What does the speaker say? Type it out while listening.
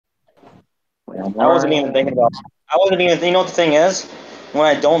I wasn't even thinking about it. I wasn't even. You know what the thing is? When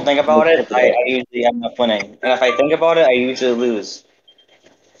I don't think about it, I usually end up winning. And if I think about it, I usually lose.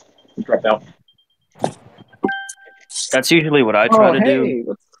 You dropped out. That's usually what I try to do. Hey.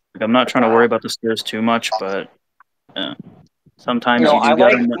 Like, I'm not trying to worry about the stairs too much, but sometimes No, you do I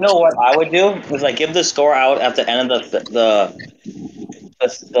gotta. like. You know what I would do is like give the score out at the end of the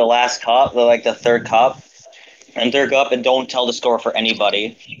last cup, the third cup, and third cup, and don't tell the score for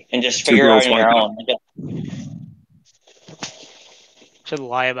anybody, and just Two figure it out girls, on one your cup. own. Should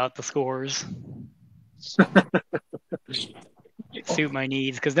lie about the scores. Suit my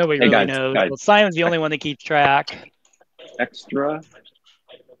needs, because nobody Hey, really guys, knows. guys. Well, Simon's the only one that keeps track. Extra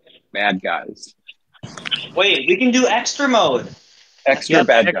bad guys. Wait, we can do extra mode. Extra Yep,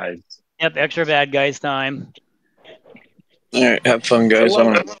 bad guys. Yep, extra bad guys time. All right, have fun, guys.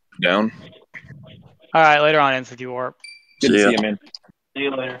 I'm gonna down. All right, later on, Institute Warp. Good to See ya. see you, man. See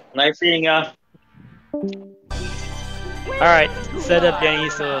you later. Nice seeing ya. All right, set up, Denny,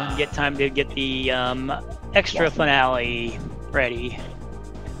 so you get time to get the extra finale ready.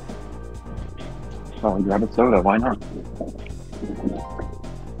 Oh, grab a soda. Why not?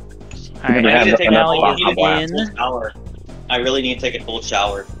 All right, gonna have extra finale enough is in. Shower. I really need to take a cold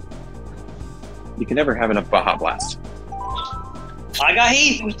shower. You can never have enough Baja Blast. I got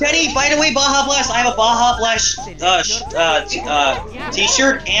Teddy. By the way, Baja Blast. I have a Baja Blast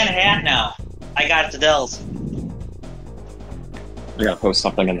T-shirt and hat now. I got it to Dell's. I gotta post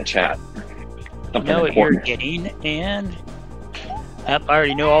something in the chat. Something Know what you're important. getting, and yep, I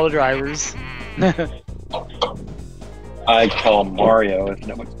already know all the drivers. I call Mario if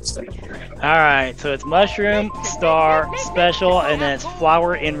no one's saying. All right, so it's mushroom, star, special, and then it's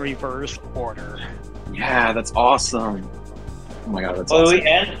flower in reverse order. Yeah, that's awesome. Oh my god, that's Oh, awesome. we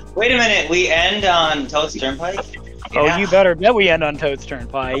end. Wait a minute. We end on Toad's Turnpike. Oh, Yeah. you better bet we end on Toad's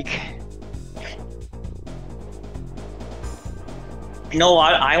Turnpike. You know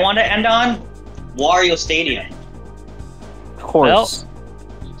what I want to end on? Wario Stadium. Of course.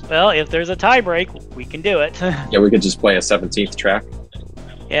 Well, if there's a tie break, we can do it. Yeah, we could just play a 17th track.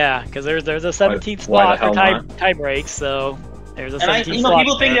 Yeah, because there's a 17th Why the spot for hell tie breaks, so there's a And 17th you know, slot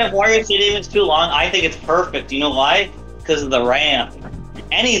people think there. that Wario Stadium is too long. I think it's perfect. You know why? Because of the ramp.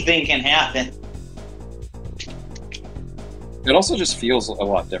 Anything can happen. It also just feels a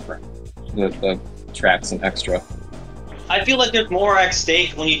lot different. The tracks and extra. I feel like there's more at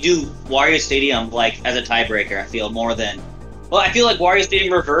stake when you do Wario Stadium, like, as a tiebreaker. I feel more than... Well, I feel like Wario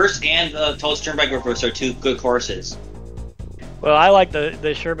Stadium Reverse and Toad's Turnpike Reverse are two good courses. Well, I like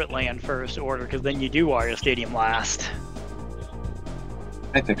the Sherbet Land first order, because then you do Wario Stadium last.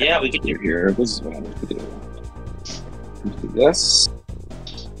 I think Yeah, I we need could to do here. This is what I need to do. Do this.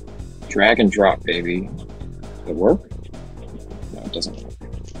 Drag and drop, baby. Does it work? No, it doesn't work.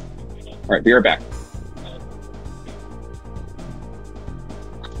 Alright, be right back.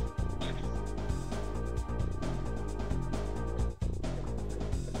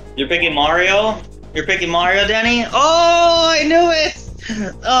 You're picking Mario? You're picking Mario, Denny? Oh, I knew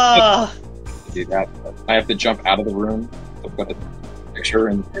it! Oh. To do that, I have to jump out of the room to put a picture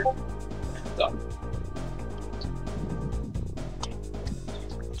in there. Done.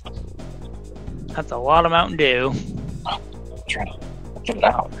 That's a lot of Mountain Dew. I'm trying to get it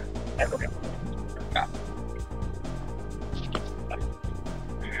out. There we go. Got it.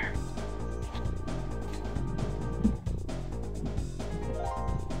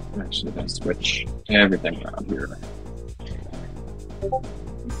 I'm actually going to switch everything around here.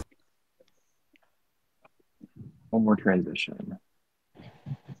 One more transition.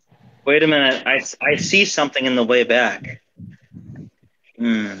 Wait a minute. I see something in the way back.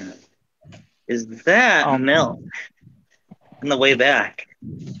 Is that milk in the way back?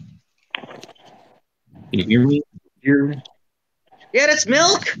 Can you hear me? Yeah, it's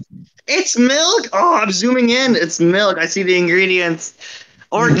milk. It's milk. Oh, I'm zooming in. It's milk. I see the ingredients.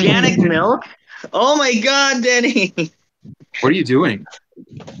 Organic milk. Oh my God, Denny. What are you doing?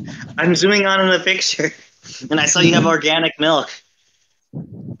 I'm zooming on in the picture, and I saw you have organic milk.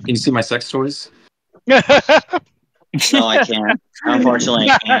 Can you see my sex toys? No, I can't. Unfortunately,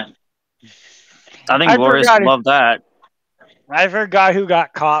 I can't. I think I Glorious forgot would love that. I forgot who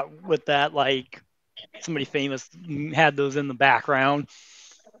got caught with that, like, somebody famous had those in the background.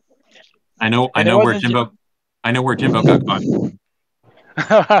 I know And it where wasn't Jimbo. I know where Jimbo got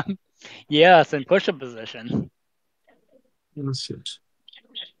caught. Yes, in push-up position. Let's see.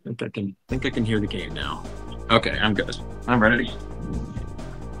 Think I can hear the game now. Okay, I'm good. I'm ready.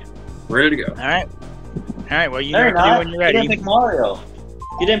 Ready to go. All right. Well, you No, know you're what to do not. when you're You ready. didn't pick Mario.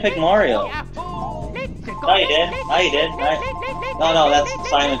 You didn't pick Mario. No, you did. No, you did. No, that's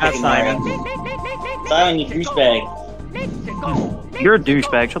Simon That's picking Simon. Mario. Simon, you douchebag. You're a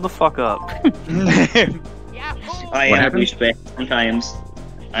douchebag. Shut the fuck up. I am What a happened? douchebag. Sometimes.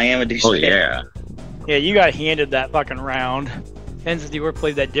 I am a douchebag. Oh yeah. Yeah, you got handed that fucking round. And since you were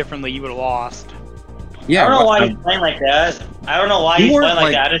played that differently, you would have lost. Yeah. I don't know why what- he's playing like that. I don't know why You he's weren't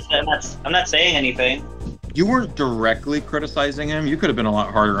playing like like- that. I'm not saying anything. You weren't directly criticizing him. You could have been a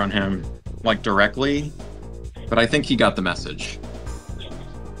lot harder on him, like directly. But I think he got the message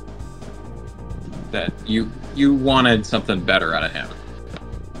that you wanted something better out of him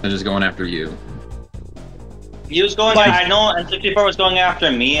than just going after you. He was going. Like- I know, and 64 was going after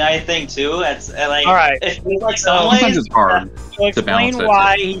me. I think too. It's like. All right. It feels like So- some Sometimes ways. it's hard. So To balance explain it,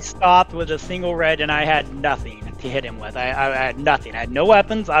 why he stopped with a single red and I had nothing to hit him with. I had nothing. I had no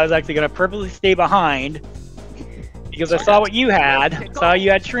weapons. I was actually going to purposely stay behind because I saw what you had. Saw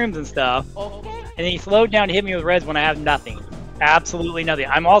you had shrooms and stuff. And then he slowed down to hit me with reds when I have nothing. Absolutely nothing.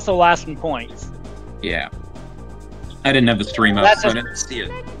 I'm also last in points. Yeah. I didn't have the stream up, That's so I just- didn't see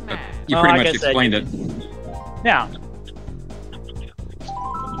it. But you Oh, pretty I much guess explained it. Now,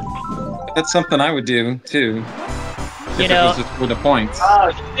 That's something I would do too. You If know- it was just for the points.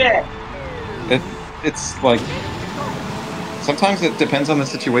 Oh shit! It's like sometimes it depends on the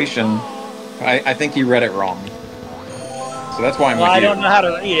situation. I think you read it wrong. So that's why I'm well, I with you. don't know how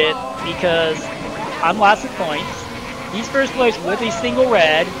to read it because I'm last in points. He's first place with a single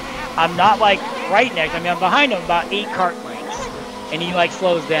red. I'm not like right next. I mean, I'm behind him about 8 cart lengths, and he like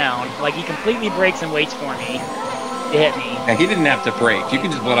slows down. Like he completely brakes and waits for me to hit me. Yeah, he didn't have to brake. You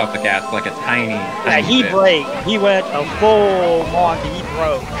can just let off the gas like a tiny, Yeah, tiny he bit. braked. He went a full Monty. He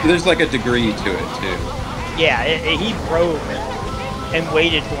broke. There's like a degree to it too. Yeah, he broke and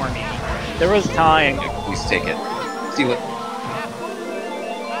waited for me. There was time. Please take it. Steal it.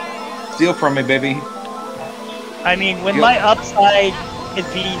 Steal from me, baby. I mean, when Good. my upside is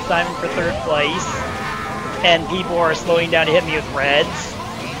beating Simon for 3rd place, and people are slowing down to hit me with reds,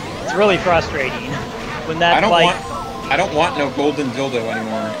 it's really frustrating. When that's I don't want no golden dildo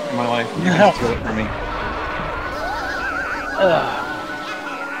anymore in my life. You can steal it from me.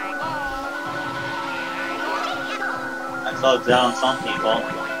 I slowed down some people.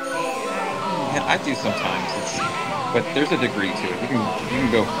 Yeah, I do sometimes. But there's a degree to it. You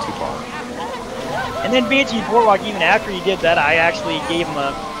can go too far. And then Banshee Boardwalk, even after he did that, I actually gave him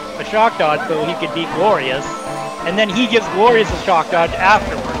a shock dodge so he could beat Glorious. And then he gives Glorious a shock dodge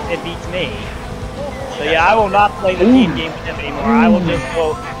afterwards and beats me. So yeah, I will not play the team game with him anymore. I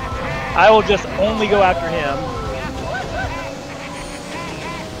will just only go after him.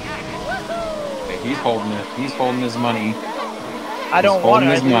 Okay, he's holding it. He's holding his money. I don't want holding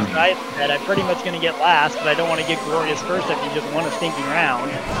to. his money. I'm pretty much going to get last, but I don't want to get Glorious first if you just won a stinking round.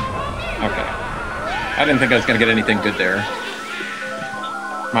 Okay. I didn't think I was going to get anything good there.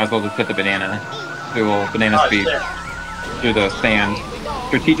 Might as well just hit the banana. Do a little banana Oh speed shit! through the sand.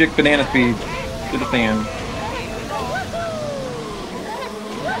 Strategic banana speed through the sand.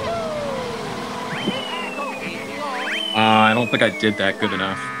 I don't think I did that good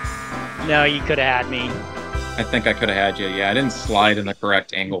enough. No, you could have had me. I think I could have had you. Yeah, I didn't slide in the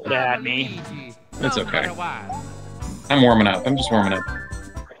correct angle. Could have had me. It's okay. I'm warming up. I'm just warming up.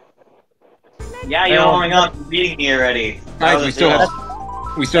 Yeah, you're Well, warming up, beating me already. That Guys, was we a still deal.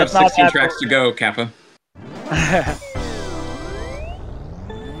 have That's not 16 that tracks to go, Kappa.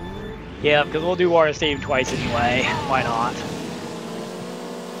 Yeah, because we'll do Water Stadium twice anyway. Why not?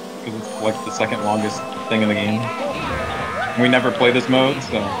 Because it's like the second longest thing in the game. We never play this mode,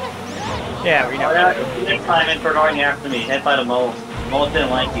 so Yeah, we Oh, know. yeah, next time in for going after me, hit by the Moles. Moles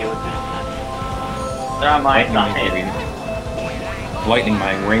didn't like you. They're on my lightning my, side. baby. Lightning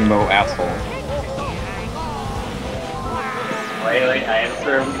my rainbow asshole. Wait, I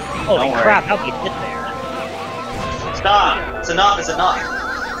answer him. Holy Don't worry. crap, how'd you get there? Stop! It's enough, it's enough.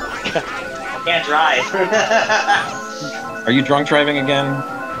 I can't drive. Are you drunk driving again?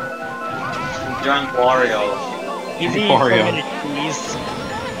 Drunk Wario. He's eating Wario. so many cheese.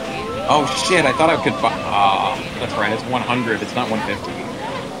 Oh shit! I thought I could buy. Ah, that's right. It's 100. It's not 150.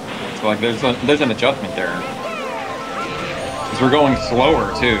 So like, there's an adjustment there. Because we're going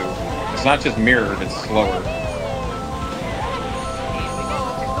slower too. It's not just mirrored. It's slower.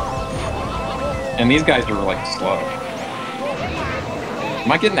 And these guys are like slow.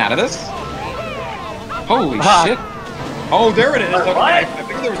 Am I getting out of this? Holy Ah. shit! Oh, there it is. Okay. What? I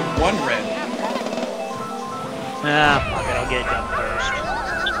think there was one red. Ah, fuck it, I'll get it done first.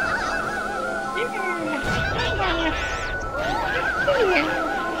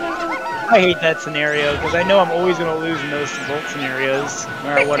 I hate that scenario because I know I'm always going to lose in those vault scenarios, no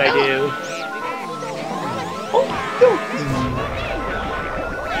matter what I do.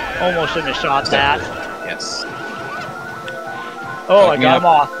 Almost shouldn't have shot that. Yes. Oh, Fuck I me got up. him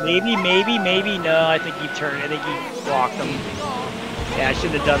off. Maybe. No, I think he turned. I think he blocked him. Yeah, I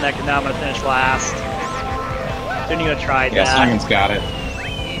shouldn't have done that because now I'm going to finish last. Shouldn't even have tried Yeah, that. Simon's got it.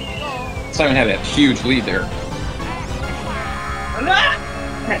 Simon had a huge lead there.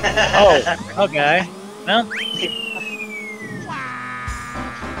 Oh, okay. Well,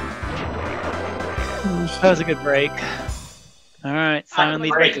 that was a good break. All right, Simon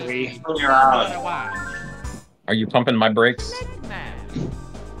leads by 3. Are you pumping my brakes?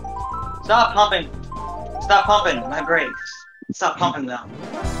 Stop pumping. Stop pumping my brakes. Stop pumping them.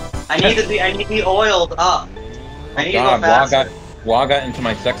 I need to be oiled up. I need to go faster. Wah got into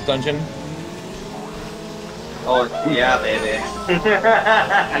my sex dungeon. Oh, yeah, baby.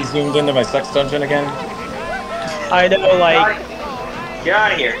 He zoomed into my sex dungeon again. I know, like, Get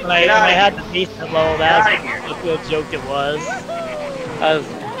out of here. when I had the basement level, Get that's outta here. what a joke it was. I was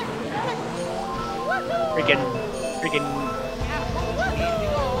freaking.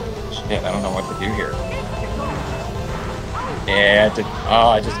 Shit, I don't know what to do here. Yeah,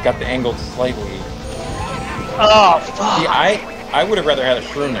 I just got the angle slightly. Oh, See, fuck. I would have rather had a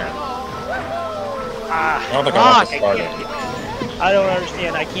shroom there. Ah, I don't think I want to fuck, start I it. can't- I don't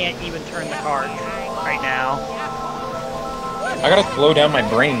understand. I can't even turn the card right now. I gotta slow down my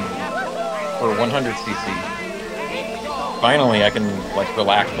brain for 100 cc. Finally, I can like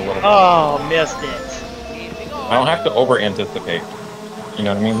relax a little bit. Oh, missed it. I don't have to over anticipate. You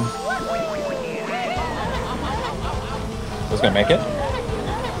know what I mean? Who's gonna make it?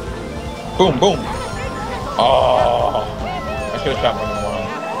 Boom, boom. Oh, I should have shot more than one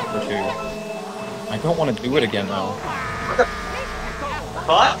or two. I don't want to do it again though.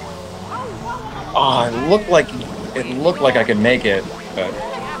 What? Oh, it looked like I could make it, but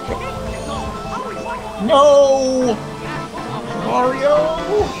no, Mario.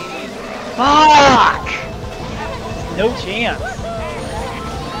 Fuck! No chance.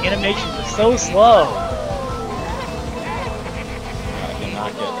 Animations are so slow. I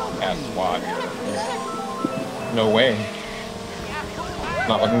cannot get past SWAT here. No way.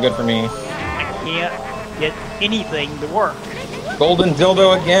 Not looking good for me. I can't get anything to work. Golden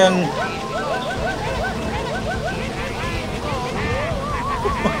dildo again.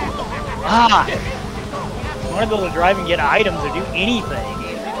 Ah! I want to be able to drive and get items or do anything.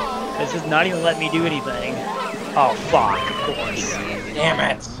 This is not even letting me do anything. Oh, fuck, of course. Damn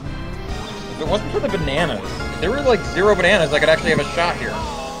it. If it wasn't for the bananas, if there were like 0 bananas, I could actually have a shot here.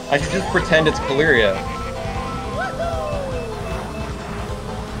 I should just pretend it's Caleria.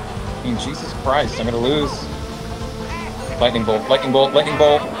 I mean, Jesus Christ, I'm gonna lose. Lightning bolt, lightning bolt, lightning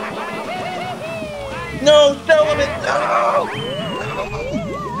bolt. No, Element, no!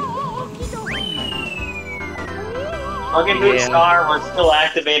 Fucking Boot Yeah. Star was still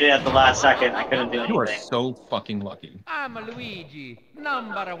activated at the last second. I couldn't do You are anything. so fucking lucky. I'm Luigi,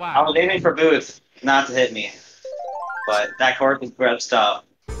 number one. I was aiming for Booth not to hit me. But that course was grossed up.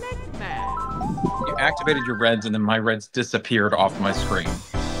 You activated your reds and then my reds disappeared off my screen.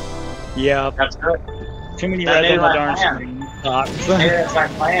 Yeah, That's good. too many That reds on made the my darn plan. screen. Sucks. Maybe that's our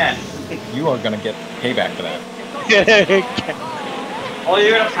plan. You are gonna get payback for that. Oh,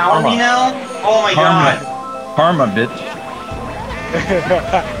 you're gonna pound me now? Oh my god. Karma, bitch.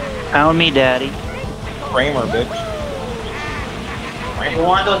 Pound me, daddy. Kramer, bitch. You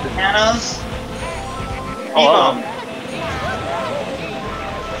want those bananas? Keep Oh. 'em.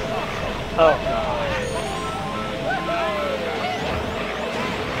 Oh, God.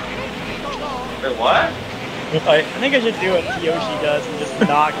 Wait, what? I think I should do what Yoshi does and just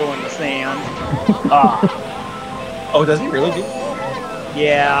not go in the sand. Ah, Oh, does he really do?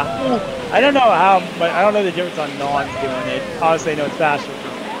 yeah. I don't know how, but I don't know the difference on Non's doing it. Obviously, I know it's faster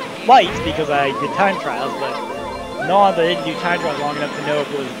for lights because I did time trials, but Non's I didn't do time trials long enough to know if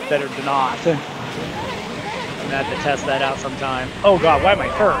it was better to not. I'm gonna have to test that out sometime. Oh God, why am I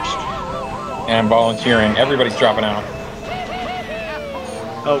first? And I'm volunteering. Everybody's dropping out.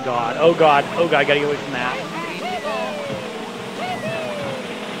 Oh God, oh God, oh God, I gotta get away from that.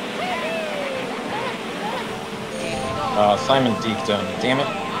 Simon deked him. Damn it.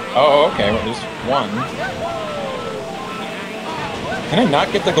 Oh, okay. Well, there's one. Can I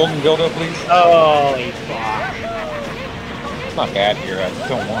not get the golden dildo, please? Holy fuck. It's not bad here. I just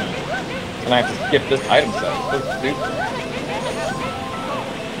don't want it. And I have to skip this item set. It's so stupid.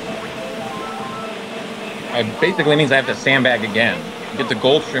 It basically means I have to sandbag again. To get the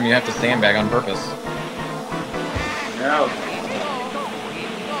gold stream, you have to sandbag on purpose. No.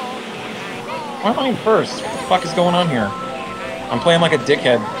 Why am I in first? What the fuck is going on here? I'm playing like a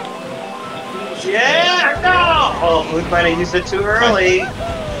dickhead. Yeah, no! Oh, Booth might have used it too early.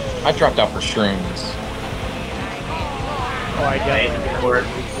 I dropped out for shrooms. Oh, I got it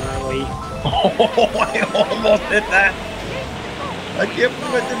early. Oh, I almost hit that. I can't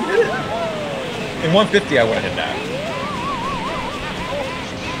believe I didn't hit it. In 150, I would have hit that.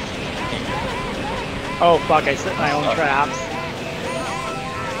 Oh fuck! I set my own traps.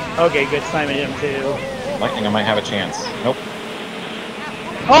 Okay, good. Simon hit him too. Lightning, I might have a chance. Nope.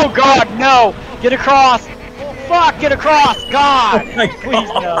 Oh god, no! Get across! Fuck! Get across! God! Oh my Please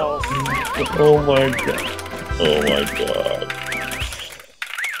no. Oh my god. Oh my god.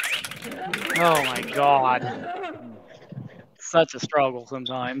 Oh my god. Such a struggle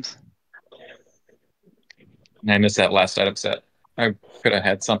sometimes. I missed that last setup set. I could have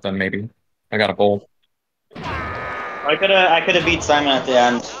had something maybe. I got a bolt. I could have beat Simon at the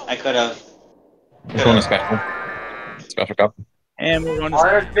end. I could have. I'm going to special. Special cup. And we're going to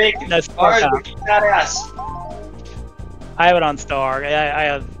Ours big. That's Ours Star big badass. I have it on Star. I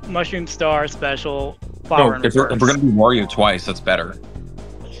have Mushroom Star Special. No, Flower and if we're Reverse. going to do Wario twice, that's better.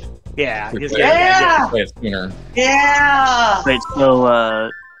 Yeah. just- Yeah! Play it sooner. Yeah! Wait,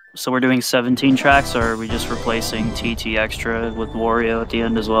 so we're doing 17 tracks, or are we just replacing TT Extra with Wario at the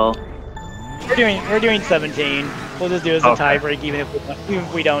end as well? We're doing 17. We'll just do it as a Okay. tie break, even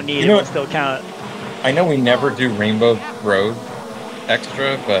if we don't need You it. know We'll what? still count it. I know we never do Rainbow Road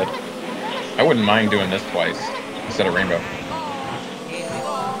extra, but I wouldn't mind doing this twice instead of Rainbow.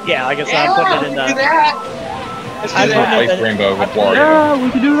 Yeah, like I said, I'm putting it in do the. that. Let's do I'm Just putting that. it replace in- Rainbow with Wario. Yeah,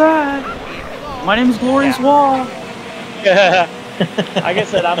 we can do that. My name is Glorious Yeah. Wall. Like I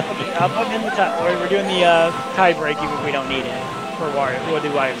said, I'm putting in the tie. We're doing the tie break, even if we don't need it for Wario. We'll do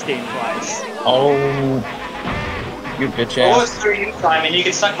Wario Stadium twice. Oh, you bitch What ass. was for you, Simon? You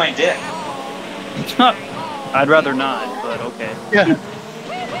can suck my dick. I'd rather not, but okay. Yeah.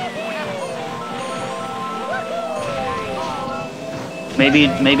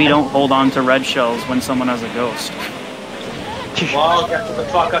 Maybe don't hold on to red shells when someone has a ghost. Well, shut the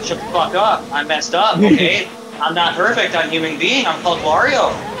fuck up, shut the fuck up. I messed up, okay? I'm not perfect, I'm a human being. I'm called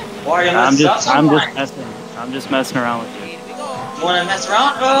Wario. Wario messes up sometimes. I'm just messing around with you. You wanna mess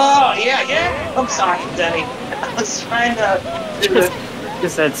around? Oh, yeah. I'm sorry, Denny. I was trying to do this.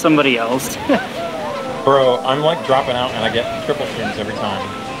 Just said somebody else. Bro, I'm like dropping out and I get triple shrooms every time.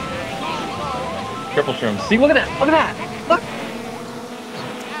 Triple shrooms. See, look at that. Look at that. Look.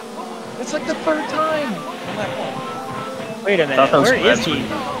 It's like the third time. I'm like, oh. Wait a Thought minute. that was Where is red. he?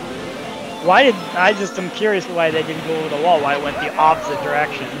 Why did I just? I'm curious why they didn't go over the wall. Why it went the opposite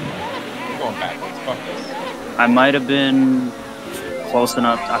direction. I'm going backwards. Fuck this. I might have been close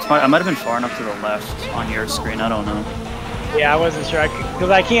enough. I might have been far enough to the left on your screen. I don't know. Yeah, I wasn't sure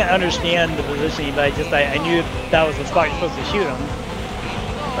because I can't understand the positioning, but I knew that was the spot you're supposed to shoot them.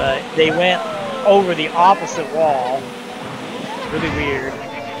 But they went over the opposite wall. Really weird.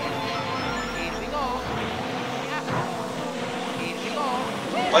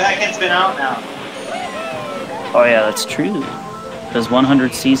 Well, I can spin out now. Oh yeah, that's true. Does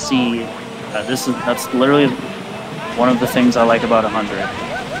 100cc? That's literally one of the things I like about 100.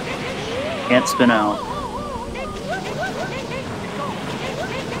 Can't spin out.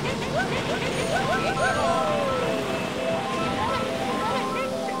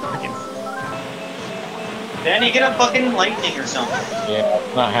 Then you get a fucking lightning or something. Yeah,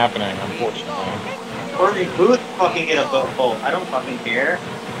 it's not happening, unfortunately. Or you Booth fucking get a boat. I don't fucking care.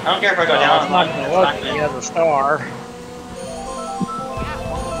 I don't care if I go No, down. it's not gonna work. He has a star.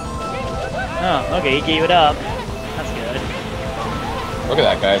 Oh, okay, he gave it up. That's good. Look at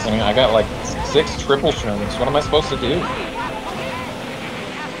that, guys. I mean, I got like 6 triple shrooms. What am I supposed to do?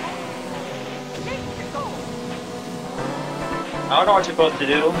 I don't know what you're supposed to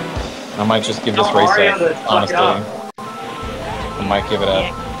do. I might just give this No, race Mario, up, let's fuck honestly. it up. I might give it up.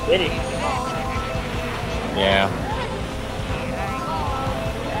 Can't get it. Yeah.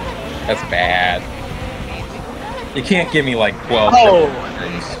 That's bad. You can't give me like 12 Oh. triple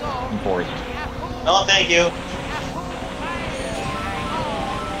shrooms in Forza. No, thank you.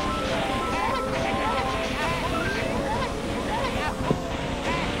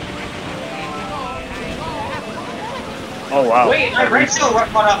 Oh wow. Wait, my red still run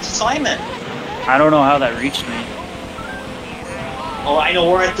up Simon. I don't know how that reached me. Oh, I know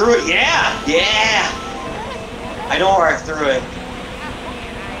where I threw it. Yeah, yeah. I know where I threw it.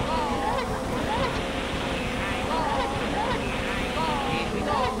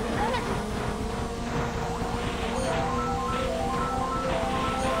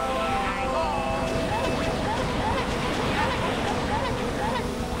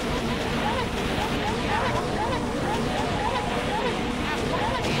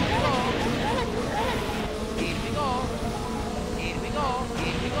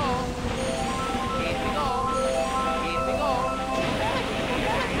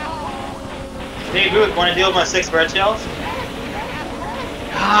 Hey, Booth, want to deal with my 6 bread shells?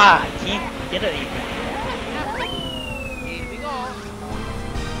 Ah, I can't get it. Here we go.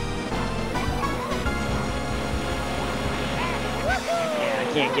 Yeah,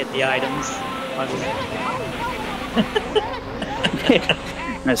 I can't get the items.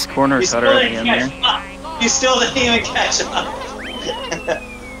 Nice corner You cutter still at the didn't end catch there. up. You still didn't even catch up.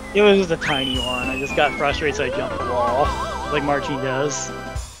 It was just a tiny one. I just got frustrated, so I jumped the wall, like Marcin does.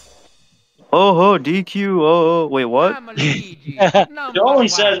 Oh, DQ. Oh, wait, what? I'm Luigi, number Jolan one.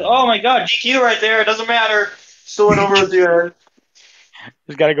 says, "Oh my God, DQ right there. It doesn't matter." Still went over with you.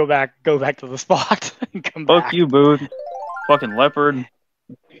 Just gotta go back to the spot and come Fuck back. you, Booth. Fucking leopard.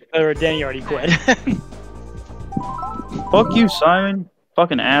 Or Danny already quit. Fuck you, Simon.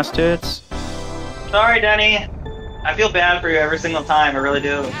 Fucking ass tits. Sorry, Denny. I feel bad for you every single time. I really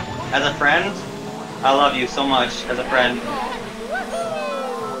do. As a friend, I love you so much. As a friend.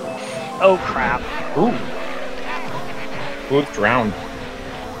 Oh crap. Ooh. Booth drowned.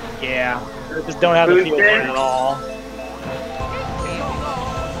 Yeah. Just don't have the Food field for bin? it at all.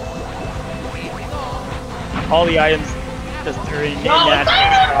 All the items just are in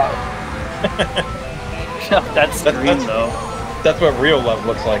natural That's green, though. That's what real love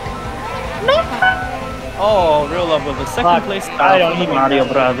looks like. Oh, real love with a second Fuck, place I don't from even Mario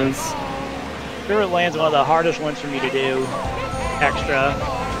know. Brothers. Spirit Land's one of the hardest ones for me to do. Extra.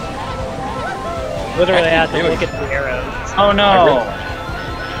 Literally, I have to Really? look at the arrows. Oh no!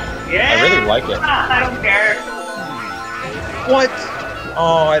 Yeah. I really like it. I don't care. What?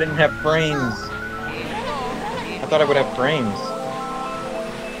 Oh, I didn't have frames. I thought I would have frames.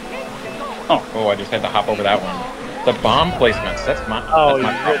 Oh, I just had to hop over that one. The bomb placements. That's my. Oh, that's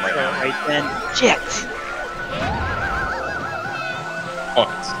my you problem ripped right it now. right then. Shit! Oh,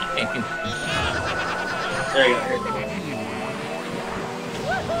 it's There you go.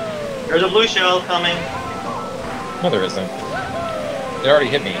 There's a blue shell coming. no, there isn't. It already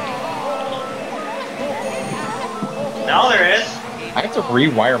hit me. Now there is. I have to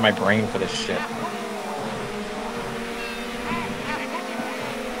rewire my brain for this shit.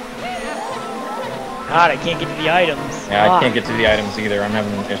 God, I can't get to the items. Yeah, I Fuck. can't get to the items either. I'm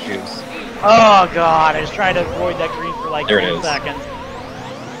having issues. Oh god, I was trying to avoid that green for like There it 10 is. seconds.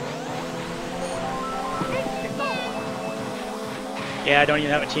 Yeah, I don't even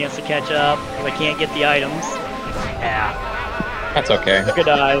have a chance to catch up because I can't get the items. Yeah, That's okay. took a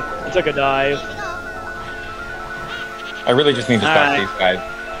dive. It took a dive. I really just need to stop Alright. these guys.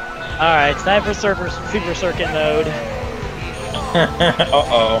 Alright, it's time for super circuit mode.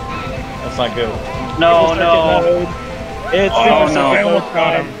 Uh-oh. That's not good. No, Super no. circuit mode. It's Oh, super no. circuit mode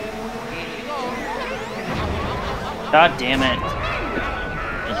time. God damn it.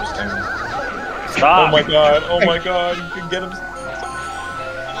 Interesting. Stop. Oh my god. Oh my god. You can get him.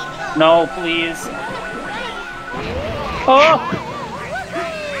 No, please. Oh!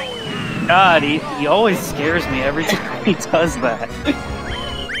 God, he always scares me every time he does that.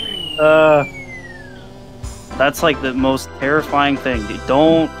 That's like the most terrifying thing.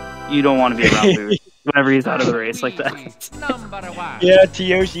 Dude. You don't want to be around Booth whenever he's out of the race like that. Number one. Yeah,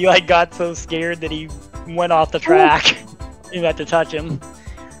 Tyoshi like got so scared that he went off the track. You had to touch him.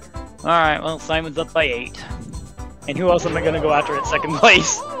 Alright, well Simon's up by 8. And who else am I gonna go after at second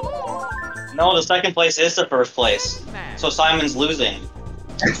place? No, the second place is the first place. So Simon's losing.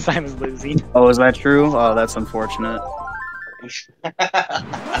 Simon's losing. Oh, is that true? Oh, that's unfortunate.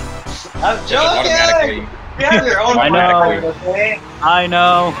 I'm joking! Automatically. You have your own I know. record, okay? I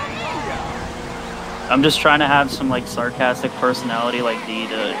know. I'm just trying to have some like sarcastic personality like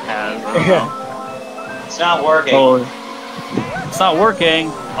Dita has. I don't know. It's not working. Oh, it's not working.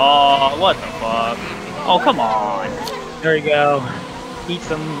 Oh, what the fuck? Oh, come on. There you go. Eat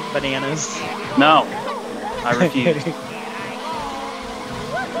some bananas. No, I refuse.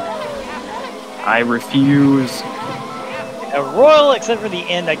 I refuse. A royal, except for the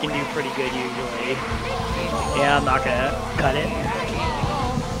end, I can do pretty good usually. Yeah, I'm not gonna cut it.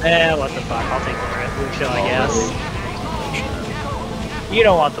 Eh, what the fuck? I'll take the red blue shell, I guess. You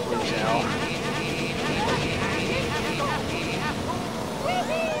don't want the blue shell.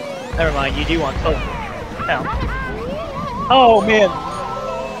 Never mind, you do want. Oh, hell. Oh man!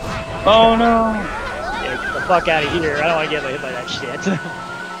 Oh no. Yeah, get the fuck out of here! I don't want to get hit by that shit.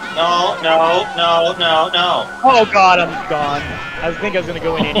 No. Oh god, I'm gone. I think I was gonna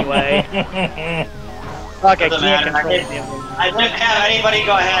go in anyway. Fuck, I Doesn't can't matter. control the damn I didn't have anybody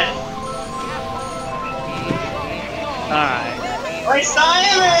go ahead. Alright. Hey,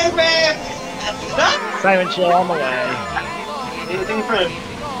 Simon, babe! Simon Chill on the way. Anything for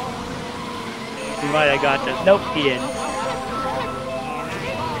He might have got this. Nope, he didn't.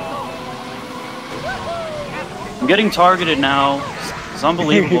 I'm getting targeted now. It's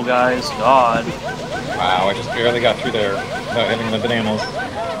unbelievable, guys. God. Wow, I just barely got through there without hitting the bananas.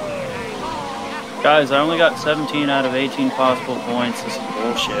 Guys, I only got 17 out of 18 possible points. This is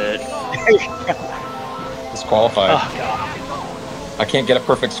bullshit. Disqualified. Oh god. I can't get a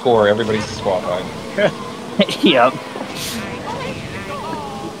perfect score. Everybody's disqualified. Yep.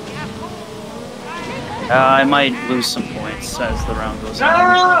 I might lose some points as the round goes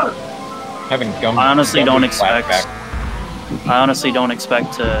on. Having gum. I honestly don't expect. flashback. I honestly don't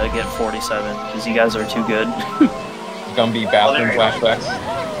expect to get 47 because you guys are too good. Gumby bathroom flashbacks.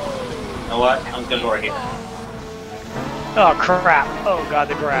 You know what? I'm gonna go right here. Oh crap. Oh god,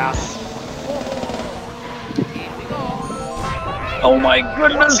 the grass. Oh my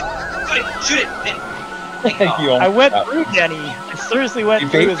goodness! Shoot it! You I went almost through Denny. I seriously went You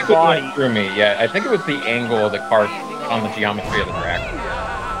through his basically body. went through me. Yeah, I think it was the angle of the cart on the geometry of the track.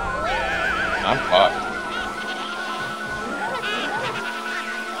 I'm fucked.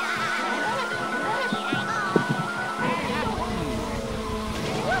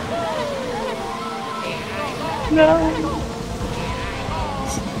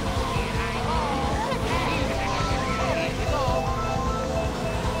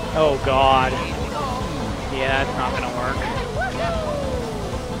 Oh god. Yeah, it's not gonna work.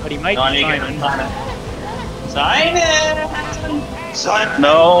 But he might No, I be need to Simon. get Simon! Simon!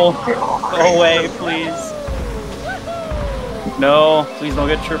 No! Go away, please. No, please don't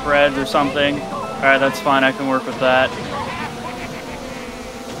get trip reds or something. Alright, that's fine. I can work with that.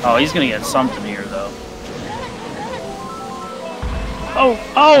 Oh, he's gonna get something here, though. Oh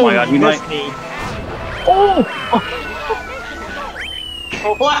my God, you he missed might- me. Oh!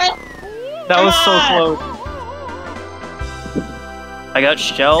 What? That was so Come close. I got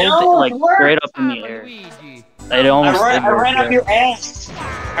shelled, No, like, it worked. straight up in the air. Luigi. It almost I did ran work up there. your ass.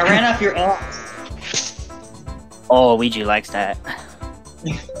 I ran up your ass. Oh, Luigi likes that.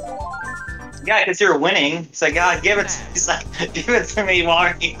 Yeah, because you're winning. It's like, God, give it. He's like, give it to me,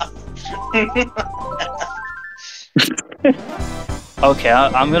 Mario. Okay,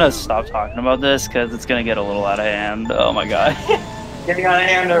 I'm gonna stop talking about this because it's gonna get a little out of hand. Oh my god. Getting on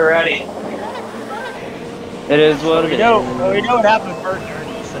hand already. It is what it We is. know what happened with Bert and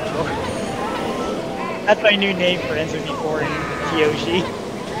Ernie, so. That's my new name for N64 and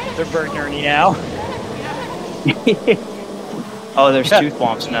Kiyoshi. They're Bert and Ernie now. Oh, there's two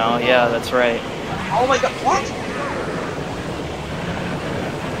swamps now. Yeah, that's right. Oh my God, what?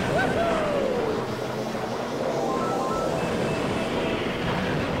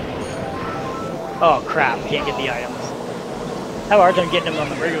 Oh crap, can't get the items. Have a hard time getting them on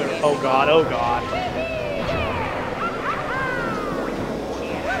the regular. Oh god, oh god.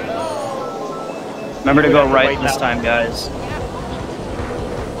 Remember to We go have to right wait this that time, guys.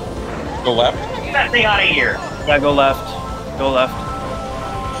 Go left. Get that thing out of here. Yeah, go left. Go left.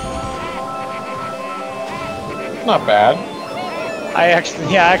 Not bad. I actually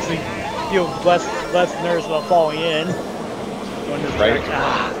feel less nervous about falling in. Going this Right. direction.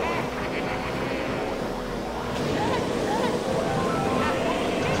 Ah.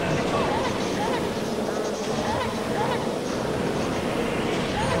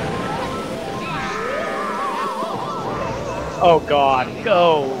 Oh god,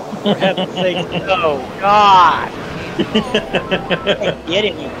 go! For heaven's sake, go! God! I can't get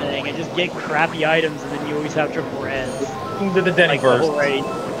anything, I just get crappy items and then you always have triple reds. Welcome to the Denny Like the whole race.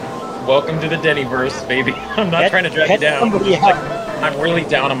 Welcome to the Dennyverse, baby. I'm not Catch- trying to drag you catch down. somebody Like, out. I'm really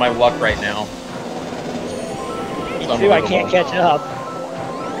down on my luck right now. Me It's too, I can't unbelievable. catch up.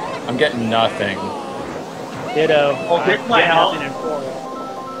 I'm getting nothing. Ditto. Oh, here's my Get help. nothing in four.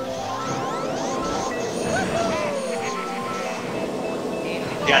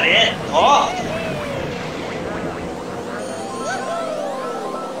 Got it. Oh.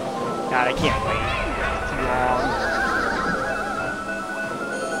 God, I can't wait. Too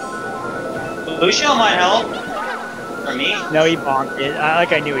long. Lucio might help. For me. No, he bonked it. I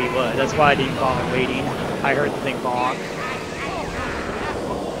knew he would. That's why I didn't bother waiting. I heard the thing bonk.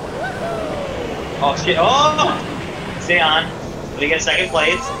 Oh shit. Oh. Stay on. We get second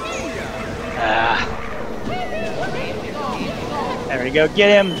place. Ah. There we go. Get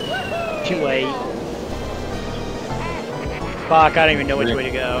him. Too late. Fuck, I don't even know which way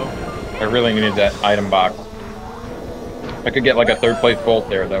to go. I really needed that item box. If I could get like a third place bolt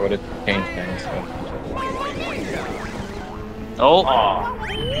there, that would have changed things. But... Oh, Oh.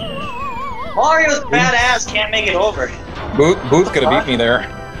 Mario's badass can't make it over. Booth could have beat me there.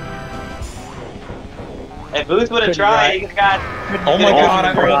 If Booth would have Couldn't tried, ride. he got. Oh my Oh, god,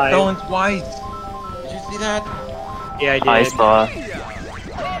 I right. almost fell in twice. Did you see that? Yeah, I did. I saw.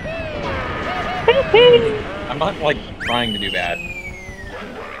 I'm not like trying to do bad.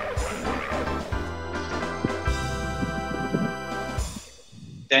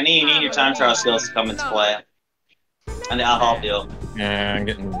 Danny, you need your time trial skills to come into play. And I'll help you. Yeah, I'm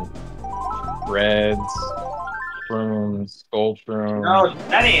getting reds, shrooms, gold shrooms. No,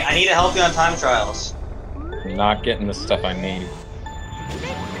 Danny, I need to help you on time trials. I'm not getting the stuff I need.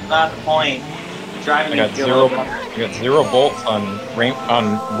 Not the point. Driving I me got zero bolts on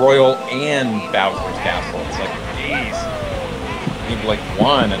Royal and Bowser's Castle. It's like, jeez. Need like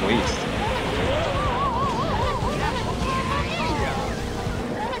one at least.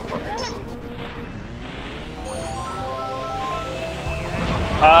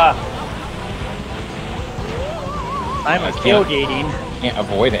 I'm I a can't- tailgating. Can't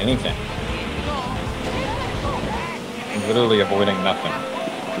avoid anything. I'm literally avoiding nothing.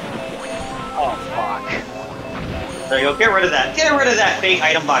 Oh fuck. There you go. Get rid of that. Get rid of that fake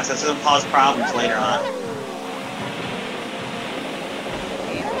item box. That's going to cause problems later on.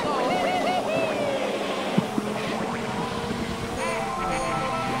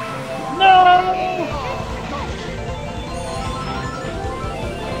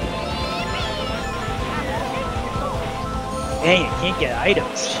 Dang, I can't get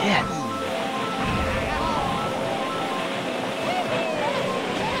items. Shit.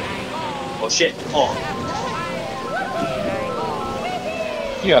 Oh shit. Oh.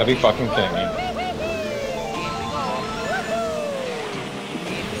 You gotta be fucking kidding me.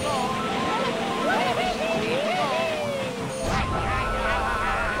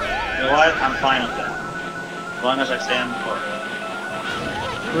 You know what? I'm fine with that. As long as I stand for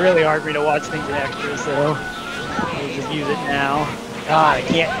it. Really hard for me to watch things in extras, so I'll just use it now. God, I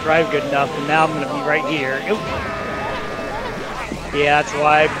can't drive good enough, and now I'm gonna be right here. Oop. Yeah, that's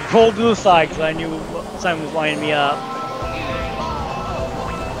why I pulled to the side, because I knew Simon was lining me up.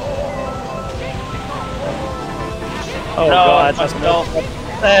 Oh No, god, that's that's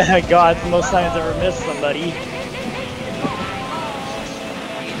no. God, it's the most times I've ever missed somebody.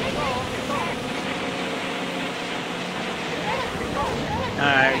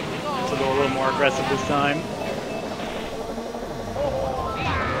 Alright, so go a little more aggressive this time.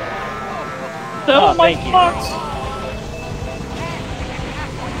 Oh, thank you.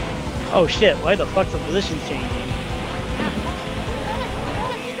 Oh shit, why the fuck's the position changing?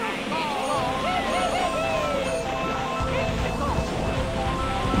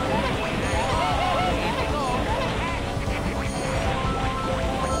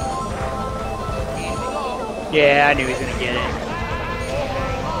 Yeah, I knew he was gonna get it.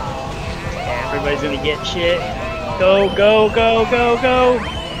 Yeah, everybody's gonna get shit. Go, go, go, go, go!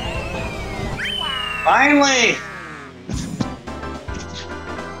 Finally!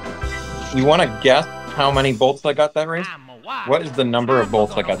 You wanna guess how many bolts I got that race? What is the number of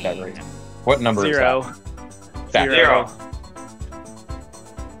bolts I got that race? What number Zero. is that? Zero.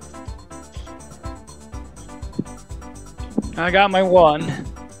 I got my one.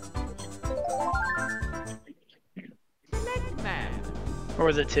 Or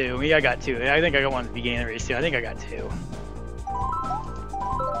was it two? Yeah, I got two. I think I got one at the beginning of the race too. I think I got two.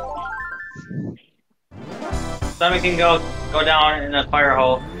 Simon can go down in the fire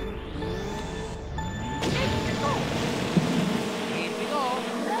hole.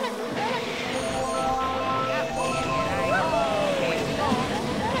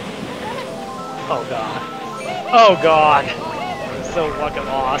 Oh god. Oh god. I'm so fucking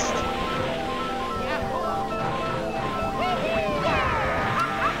lost.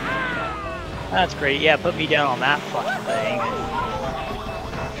 That's great. Yeah, put me down on that fucking thing.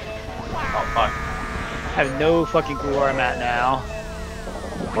 Oh fuck. I have no fucking clue where I'm at now.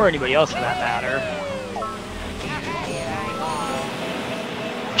 Or anybody else for that matter.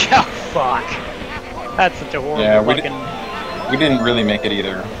 Oh fuck. That's such a horrible Yeah, fucking... we didn't really make it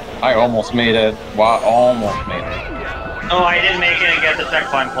either. I almost made it. Wow, almost made it. No, I didn't make it and get the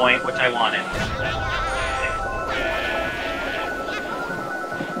checkpoint point, which I wanted.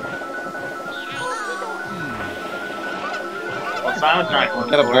 Well, Simon's not going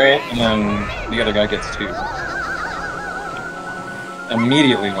Get a for bolt, it. and then the other guy gets two.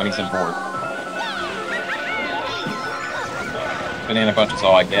 Immediately when he's in board. Banana Bunch is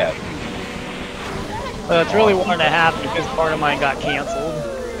all I get. Well, it's really 1.5 because part of mine got canceled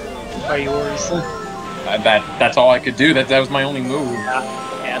by yours. That's all I could do. That was my only move.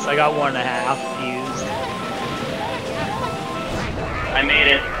 Yeah, so I got 1.5 used. I made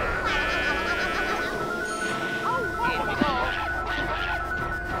it.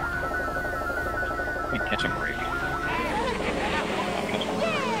 Let me catch a break.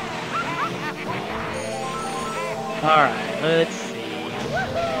 Alright, let's see.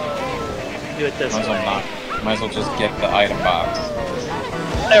 Do it this Might as well way. not Might as well just get the item box.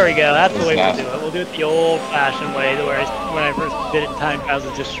 There we go. That's the way we'll Fast. do it. We'll do it the old-fashioned way, the way when I first did it in time trials,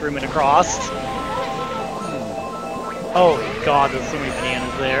 was just shrooming across. Oh god, there's so many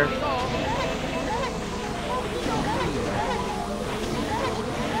bananas there.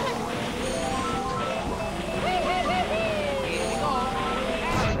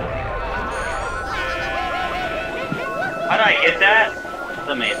 How did I get that? That's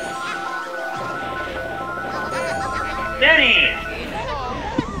amazing. Denny!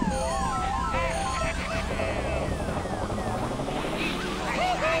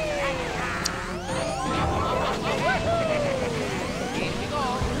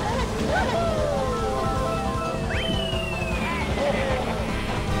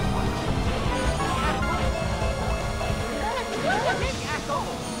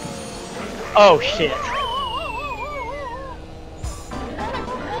 Oh shit.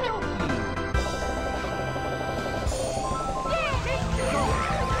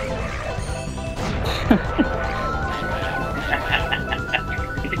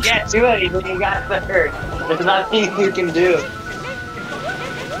 You can't do anything, you got third. There's nothing you can do.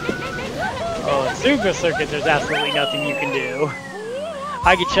 Oh, in Super Circuit, there's absolutely nothing you can do.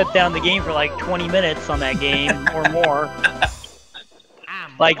 I could shut down the game for like 20 minutes on that game or more.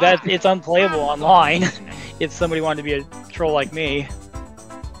 Like that, it's unplayable online if somebody wanted to be a troll like me.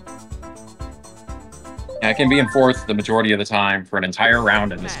 Yeah, I can be in fourth the majority of the time for an entire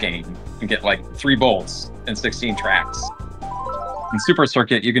round in this game and get like 3 bolts and 16 tracks. In Super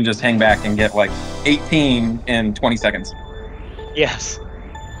Circuit, you can just hang back and get like 18 in 20 seconds. Yes.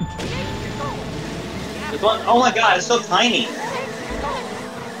 This one, oh my god, it's so tiny.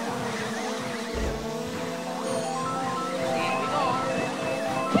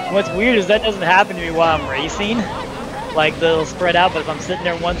 What's weird is that doesn't happen to me while I'm racing. Like they'll spread out, but if I'm sitting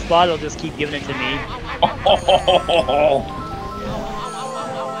there in one spot, it'll just keep giving it to me. Oh,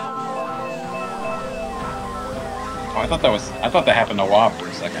 I thought that happened to Wob for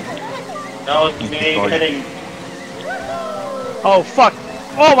a second. No, it's me hitting. Oh fuck!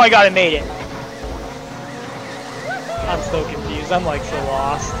 Oh my god, I made it! I'm so confused. I'm like so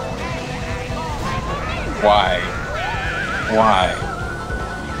lost. Why? Why?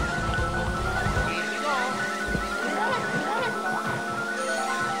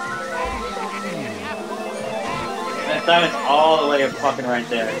 That diamond's all the way fucking right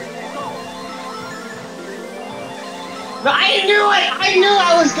there. No, I knew it! I knew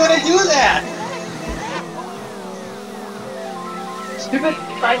I was gonna do that! Stupid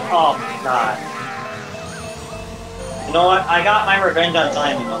fight. Oh my god. You know what? I got my revenge on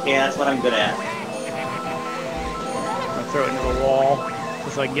timing, okay? That's what I'm good at. I'm gonna throw it into the wall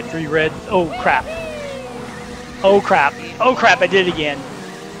just so I can get 3 reds. Oh crap. Oh crap. Oh crap, I did it again.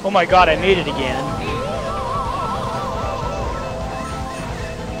 Oh my god, I made it again.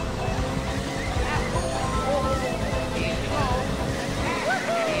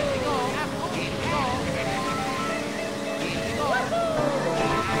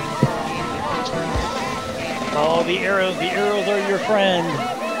 Oh, the arrows are your friend.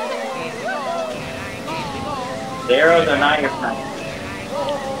 The arrows are not your friend.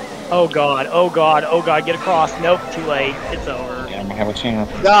 Oh god, oh god, oh god, get across. Nope, too late. It's over. Yeah, I'm gonna have a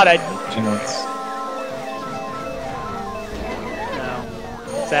chance. God, Chance. No.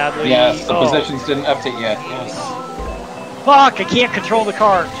 Sadly. Yes, the oh. positions didn't update yet. Yes. Fuck, I can't control the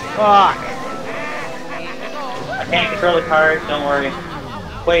cart. Fuck. I can't control the card, don't worry.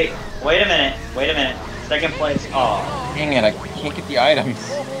 Wait a minute. Wait a minute. Second place. Oh. Dang it, I can't get the items.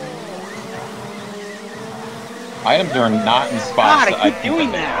 Items are not in spots God, that I I keep think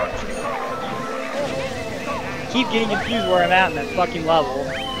doing that that. Keep getting confused where I'm at in that fucking level.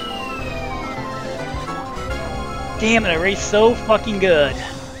 Damn it, I raced so fucking good.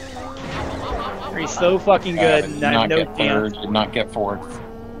 Raced so fucking good, and I have no get third, chance. did not get fourth.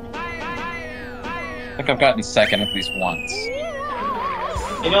 I think I've gotten second at least once.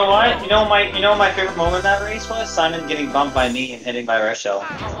 You know what? You know my favorite moment in that race was? Simon getting bumped by me and hitting by Rachel.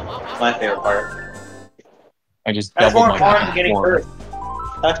 My favorite part. I just That's doubled more my important than getting score. first.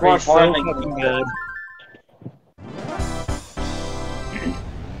 That's more Raced so important than fucking good.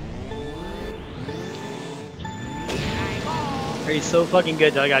 Raced so fucking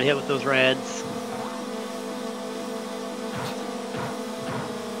good till I got hit with those reds.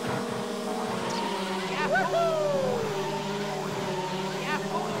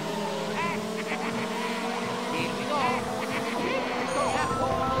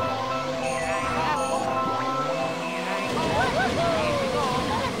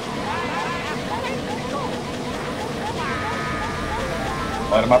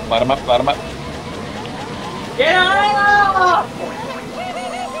 Light him up, light him up, light him up. Get out!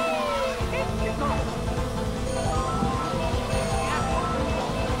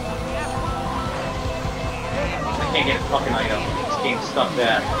 I can't get a fucking item. This game's stuck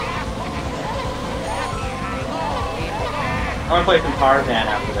bad. I'm gonna play some Tarzan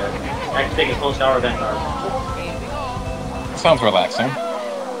after this. I can take a full shower then Tarzan. Sounds relaxing.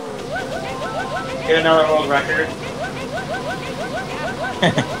 Get another world record.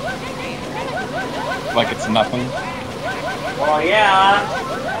 Like it's nothing. Well, yeah.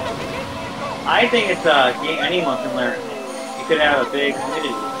 I think it's a game anyone can learn. You could have a big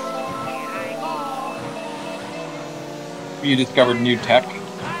community. You discovered new tech.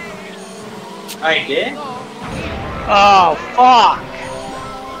 I did? Oh, fuck!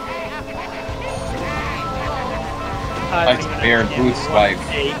 I spared Booth's life.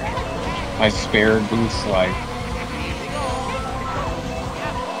 I spared Booth's life.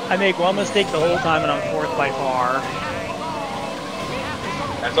 I make one mistake the whole time and I'm fourth by far.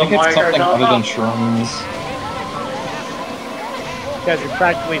 That's I what think Mario it's Kart's something all other than about. shrooms. You guys would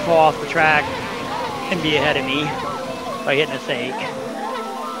practically fall off the track and be ahead of me by hitting a fake.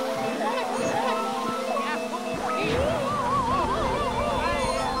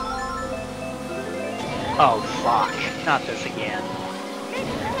 Oh fuck, not this again.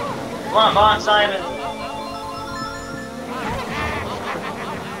 Come on, Simon.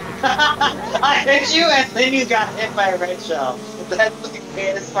 I hit you and then you got hit by a red shell. That's the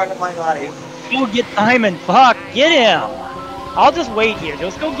greatest part of my life. Go get Simon, fuck, get him! I'll just wait here,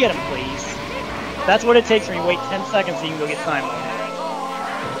 just go get him please. That's what it takes for me, wait 10 seconds so you can go get Simon.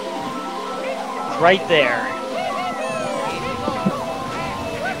 He's right there.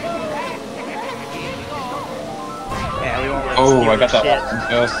 Yeah, we won't let him Oh, steal I got the that shit.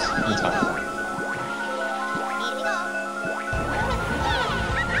 just in time.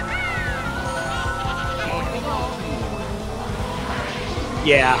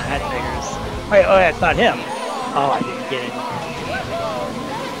 Yeah, that figures. Wait, oh, that's not him. Oh, I didn't get it.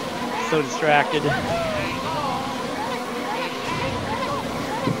 So distracted.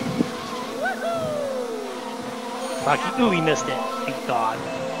 Fuck, ooh, he missed it. Thank God.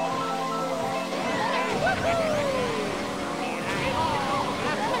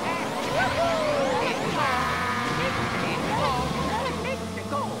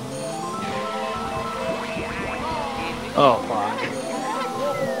 Oh, fuck.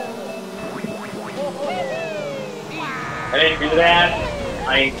 I didn't do that.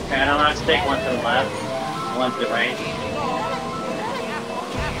 I kind of want to stick one to the left, one to the right.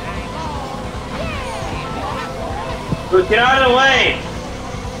 Dude, get out of the way!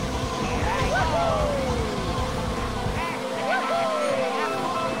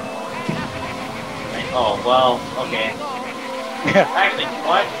 Oh, well, okay. Actually,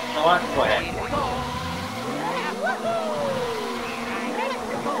 what? You know what? Go ahead.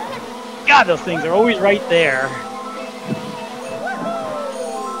 God, those things are always right there.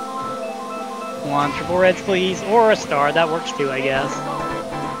 Come on, triple reds, please. Or a star. That works too, I guess.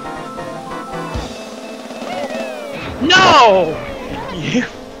 No!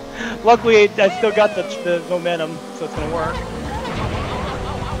 Luckily, I still got the momentum, so it's gonna work.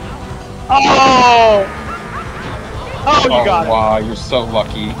 Oh! Oh, you got it. Wow, you're so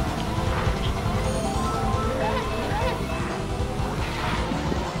lucky.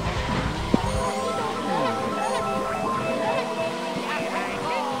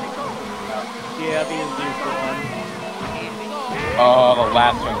 Yeah, being due for one. Oh, the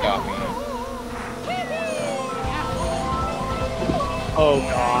last one got me. Oh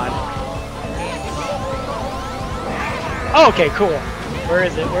God. Okay, cool. Where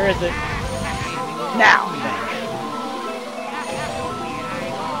is it? Where is it? Now.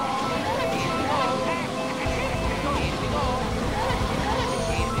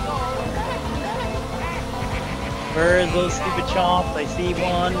 Where is those stupid chomps? I see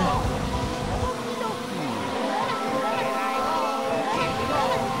one.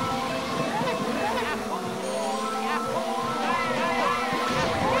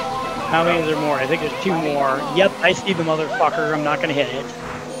 How many is there more? I think there's 2 more. Yep, I see the motherfucker. I'm not gonna hit it.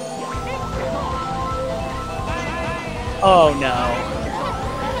 Oh no.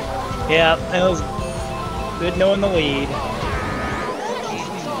 Yep, that was good knowing the lead.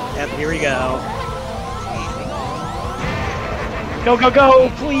 Yep, here we go. Go, go, go!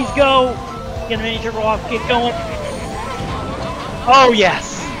 Please go! Get a mini turbo off, get going. Oh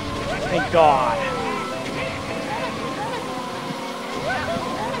yes! Thank God.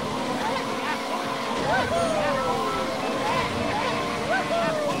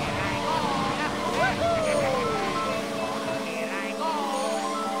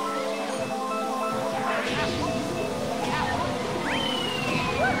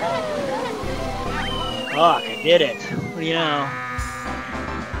 Fuck, I did it. What do you know?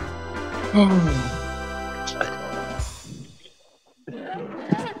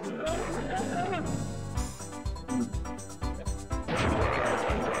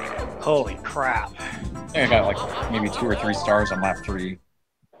 Holy crap. I think I got like maybe 2 or 3 stars on lap 3.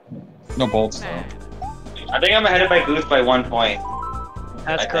 No bolts though. I think I'm ahead of my booth by 1 point.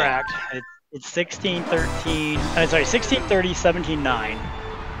 That's correct. It's 16-13. Sorry, 16-30, 17-9.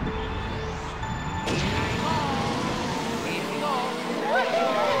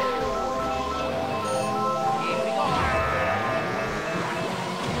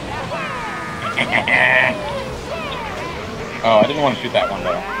 Oh, I didn't want to shoot that one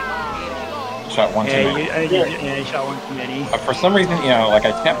though. Shot one too many. You shot one too many. For some reason, you know, like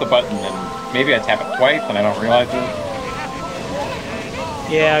I tap the button and maybe I tap it twice and I don't realize it.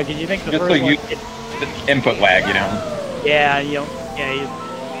 Yeah, because you think the Just first so one... the input lag, you know. Yeah, you don't... Yeah, you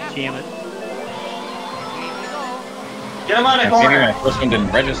jam it. Get him on the And see, corner. my first one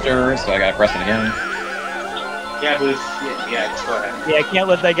didn't register, so I gotta press it again. Yeah, booth. Yeah, just go ahead. Yeah, can't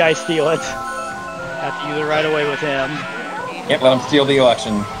let that guy steal it. Have to use it right away with him. Can't let him steal the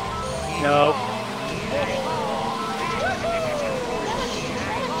election. No.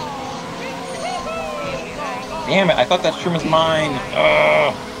 Damn it, I thought that shroom was mine.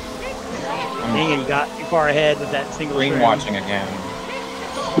 Ugh. Dang it, he got too far ahead with that single Green shroom. watching again.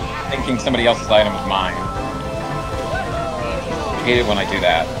 Thinking somebody else's item is mine. I hate it when I do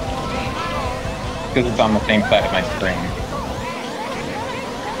that. Because it's on the same side of my screen.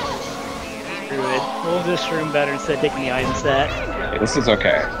 Screw it. Move this shroom better instead of taking the item set. Okay, this is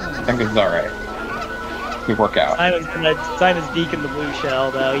okay. I think this is alright. We work out. Simon's deacon the blue shell,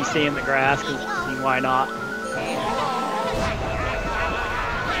 though. He's staying in the grass, because why not?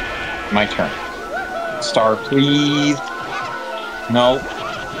 My turn. Star, please. No.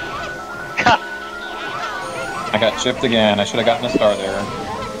 I got chipped again. I should have gotten a star there.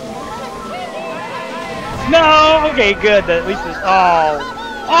 No! Okay, good. At least it's... Oh!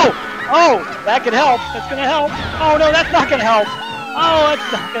 Oh! Oh! That could help. That's gonna help. Oh, no, that's not gonna help. Oh,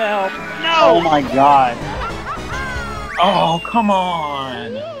 that's not gonna help. No! Oh my god. Oh, come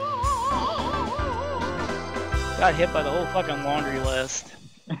on. Got hit by the whole fucking laundry list.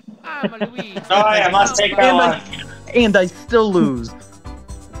 I'm Luigi. Sorry, I must take that one. And I still lose.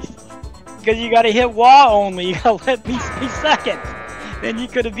 Because you gotta hit Wah only. You gotta let me stay second. Then you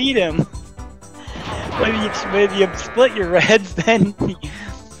could have beat him. If you split your reds, then...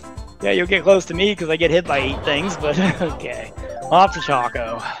 Yeah, you'll get close to me because I get hit by 8 things, but okay. Off to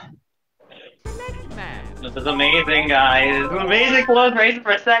Choco. This is amazing, guys. This is an amazing close race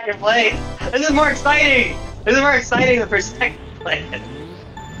for second place. This is more exciting. This is more exciting than for second place.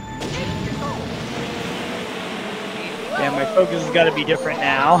 Yeah, my focus has got to be different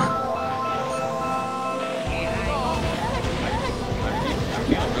now. I'm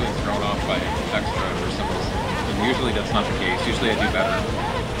feeling really thrown off by extra for some reason. And usually that's not the case. Usually I do better.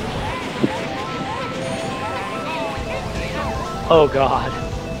 Oh god.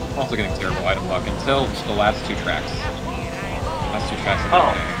 I'm also getting terrible item luck until the last 2 tracks. Last 2 tracks of the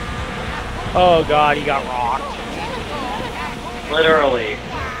day. Oh god, he got rocked. Literally.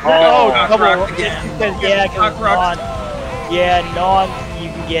 Oh, got double rocked again. Because non. Yeah, non. You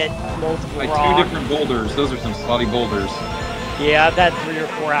can get multiple By rocks. 2 different boulders. Those are some slutty boulders. Yeah, I've had 3 or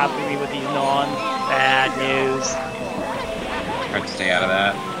 4 happen to me with these non. Bad news. Try to stay out of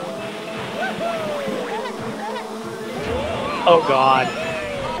that. Oh god.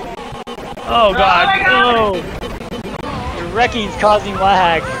 Oh god. Oh. Your wrecking's causing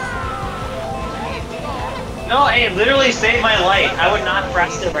lag. No, it literally saved my life. I would not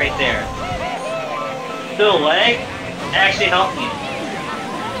press it right there. The leg actually helped me.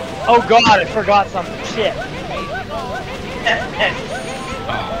 Oh god, I forgot something. Shit. Oh,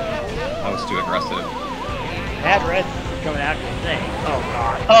 that was too aggressive. Bad red coming after the thing. Oh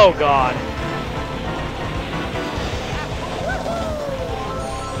god. Oh god.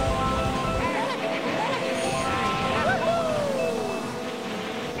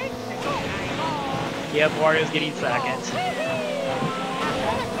 Yep, Wario's getting second. So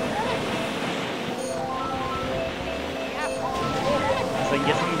I can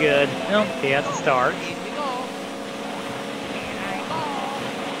get something good. Nope, okay, that's a start.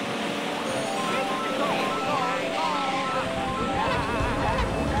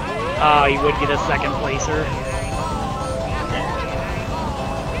 Oh, he would get a second placer.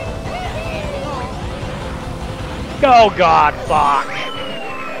 Oh god, fuck.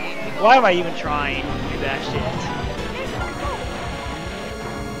 Why am I even trying to do that shit?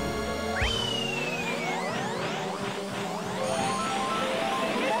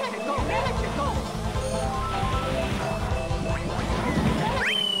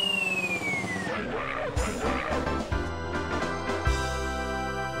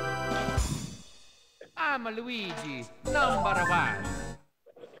 Luigi, number one.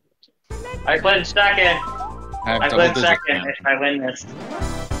 I win second. I have I double win digits second now. if I win this.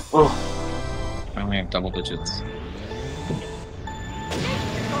 I only have double digits.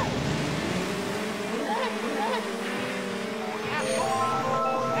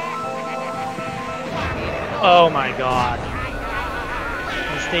 Oh my god.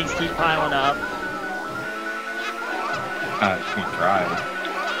 Mistakes keep piling up. I can't drive.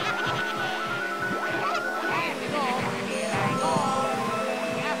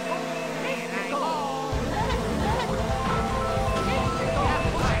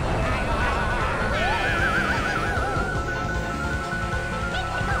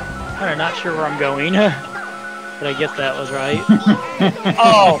 I'm not sure where I'm going, but I guess that was right.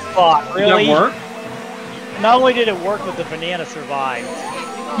 Oh fuck, really? Did that work? Not only did it work, but the banana survived.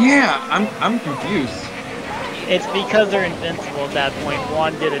 Yeah, I'm confused. It's because they're invincible at that point.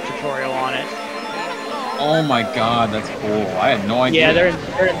 Juan did a tutorial on it. Oh my god, that's cool. I had no idea. Yeah,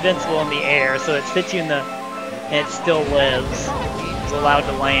 they're invincible in the air, so it sits you in the... and it still lives. It's allowed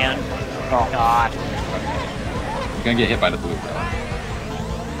to land. Oh god. You're gonna get hit by the blue though.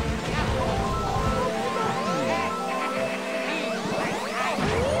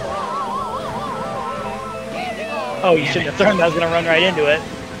 Oh, you shouldn't have thrown that. I was gonna run right into it.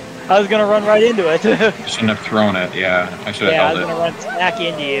 I was gonna run right into it. I shouldn't have thrown it, yeah. I should have Yeah, I held was it. gonna run smack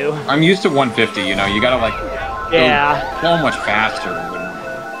into you. I'm used to 150, you know, you gotta like Yeah. go so much faster.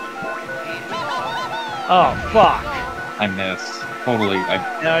 Oh, fuck. I missed. Totally.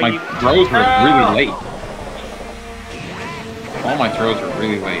 No, My you... throws were No! really late. All my throws were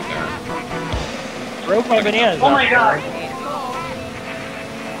really late there. broke my bananas. Oh my out god. there.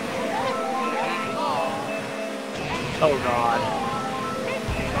 Oh god.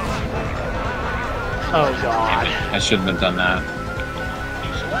 Oh god. I shouldn't have done that.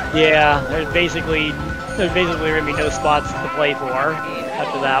 Yeah, there's basically gonna be no spots to play for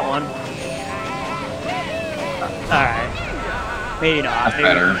after that one. Alright. Maybe not. That's Maybe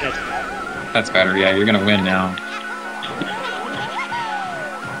better. that's- That's better. Yeah, you're gonna win now.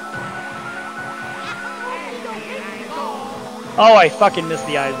 Oh, I fucking missed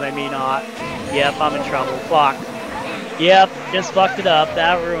the eyes. I may not. Yep, I'm in trouble. Fuck. Yep, just fucked it up.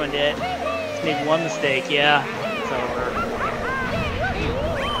 That ruined it. Just made one mistake. Yeah, it's over.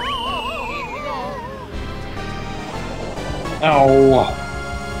 Oh.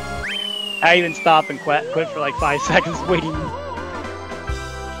 I even stopped and quit for like 5 seconds waiting.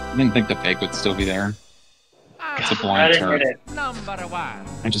 I didn't think the fake would still be there. It's a I blind didn't turn. hit it. Number one.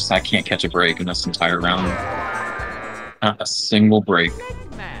 I can't catch a break in this entire round. Not a single break.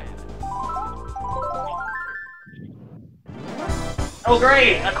 Man. Oh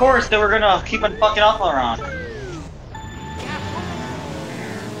great, of course they were gonna keep on fucking up around.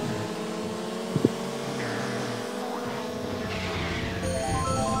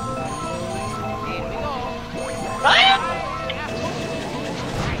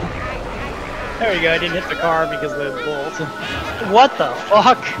 There we go. I didn't hit the car because of the bolt. What the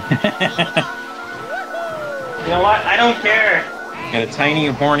fuck? You know what? I don't care. Got a tiny,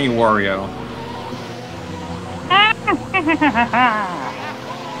 horny Wario.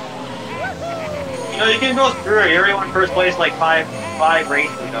 You know, you can go through it. You already won first place like five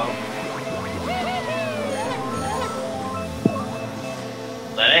races ago.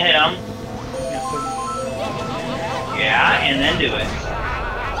 Let it hit him. Yeah, and then do it.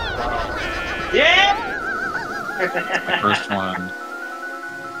 Yeah! First one.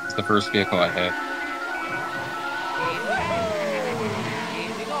 It's the first vehicle I hit.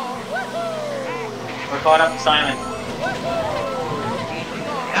 We're caught up to Simon.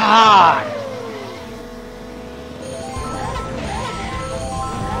 God.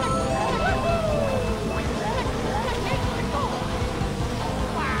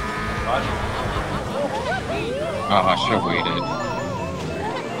 Oh, I should have waited.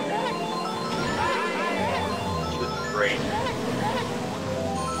 Great.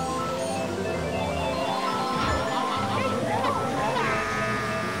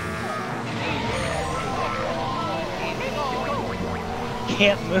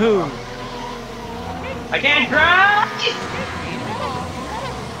 Can't move. I can't drive!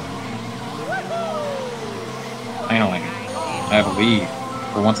 Finally. I have a lead.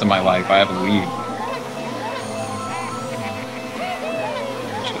 For once in my life, I have a lead.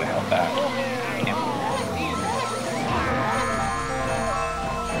 Should have held that.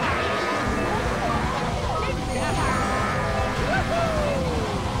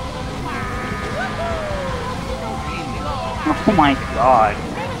 Oh my god.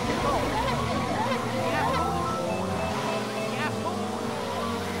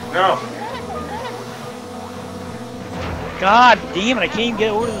 No. God damn it, I can't even get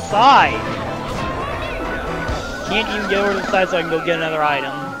over to the side. Can't even get over to the side so I can go get another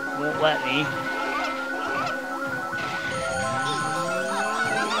item. Won't let me.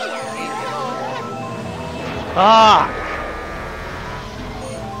 Ah!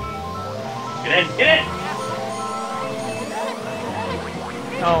 Get in, get in!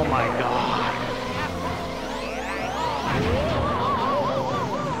 Oh my god.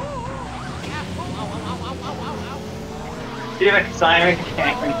 Damn it, Simon.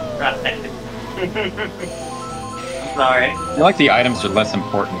 I'm sorry. I feel like the items are less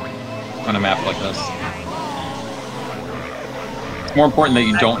important on a map like this. It's more important that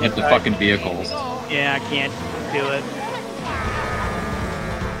you don't hit the fucking vehicles. Yeah, I can't do it.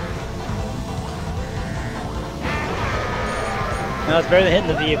 No, it's better than hitting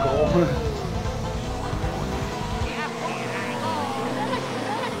the vehicle.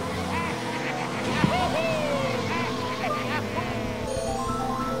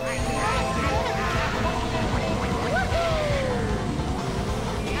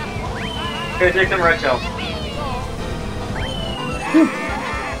 Here, take them, Rocho.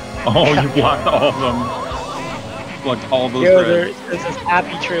 Oh, you blocked all of them. Blocked all those Yo, reds. there's this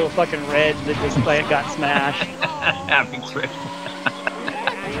happy trail of fucking red that just like got smashed. Happy trip.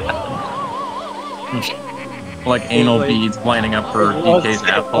 Like anal Like, beads lining up for it was- DK's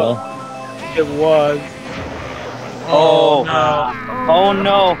asshole. It was. Oh. no. Oh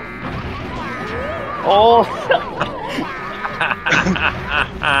no. Oh.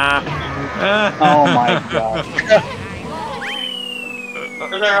 Oh my god.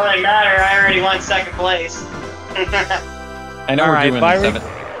 Doesn't really matter, I already won second place. I know Alright,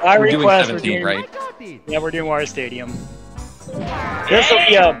 we're doing by 17, right? Yeah, we're doing Wario Stadium. This will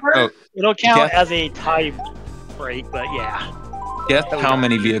be a. Oh, It'll count guess- as a tie break, but yeah. guess how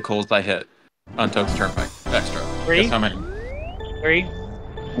many vehicles I hit on Toad's Turnpike Extra. 3? Guess how many? 3. You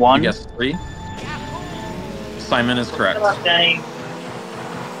 1. guessed 3? Simon is correct. Come on, Danny.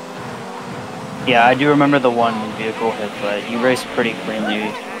 Yeah, I do remember the one vehicle hit, but you raced pretty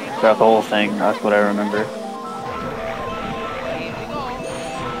cleanly throughout the whole thing. That's what I remember.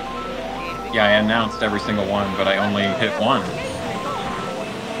 Yeah, I announced every single one, but I only hit one.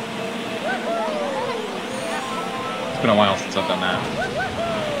 It's been a while since I've done that.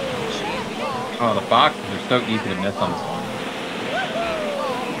 Oh, the boxes are so easy to miss on this one.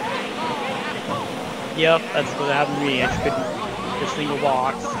 Yep, that's what happened to me. I just couldn't get a single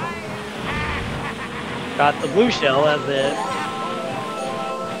box. Got the blue shell as it.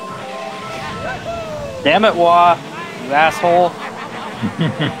 Damn it, Wah! You asshole!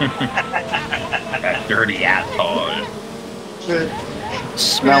 That dirty asshole.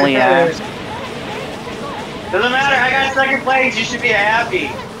 Smelly ass. Doesn't matter, I got second place, you should be happy.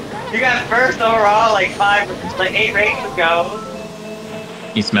 You got first overall like 8 races ago.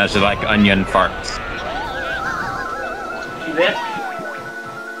 He smells like onion farts. See this?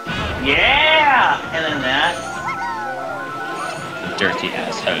 Yeah! And then that. Dirty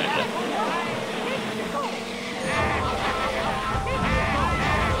asshole.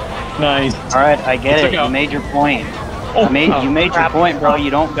 Nice. Alright, I get Let's it. go. You made your point. Oh, You made your crap. point, bro.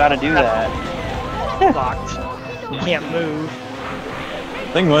 You don't gotta do that. Fucked. Can't move.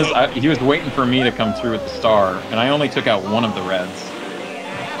 Thing was, he was waiting for me to come through with the star, and I only took out one of the reds.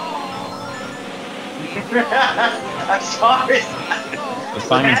 I'm sorry. So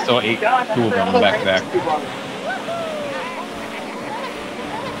Simon still ate 2 of them back to back.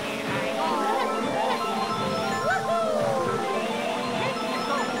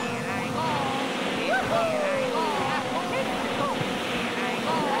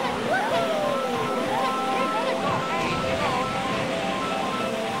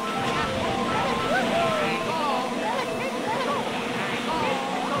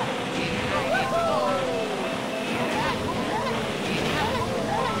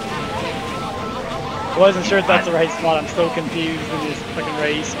 Wasn't sure if that's the right spot. I'm so confused in this fucking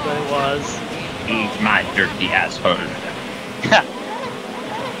race, but it was. Eat my dirty asshole.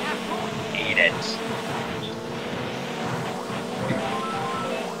 Eat it.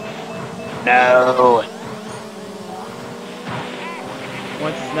 No.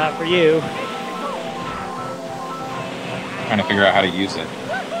 Once it's not for you. Trying to figure out how to use it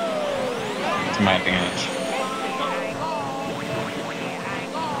to my advantage.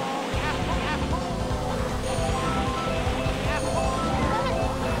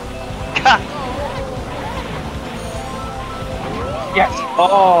 Yes.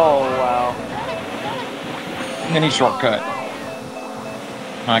 Oh, wow. Mini shortcut.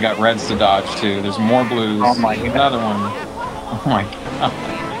 I got reds to dodge too. There's more blues. Oh my God. Another one. Oh my god.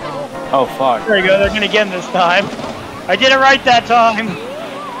 Oh, fuck. There you go. They're gonna get him this time. I did it right that time.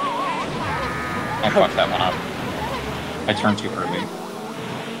 I fucked that one up. I turned too early.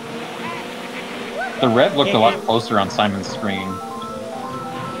 The red looked a lot closer on Simon's screen.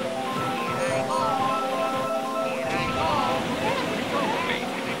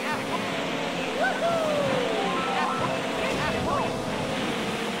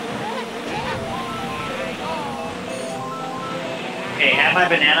 Okay, have my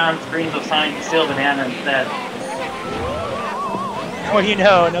banana on screen, so sign still banana instead. Well, you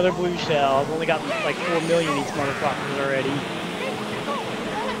know, another blue shell. I've only got like 4 million of these motherfuckers already.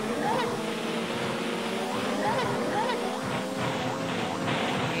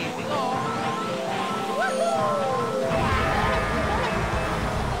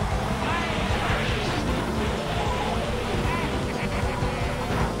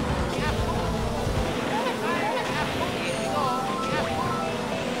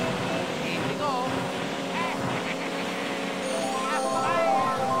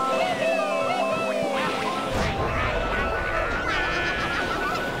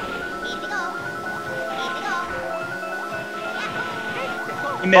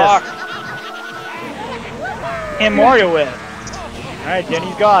 You missed. And Mario with. Alright,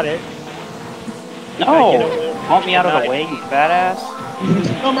 Denny's got it. No! Get Want me out of the way, you fat ass?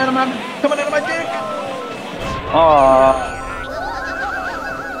 Oh man, I'm coming out of my dick! Oh.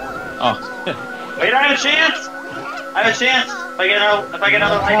 Wait, I have a chance! I have a chance! If I get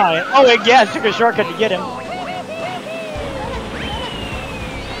another light. Oh, wait, yeah, it took a shortcut to get him.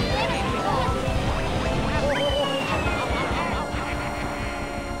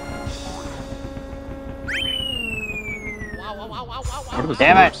 What are the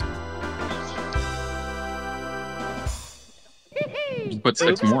Damn it. scores? Just put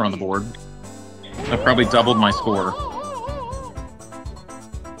 6 more on the board. I probably doubled my score.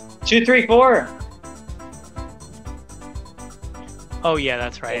 2, 3, 4. Oh, yeah,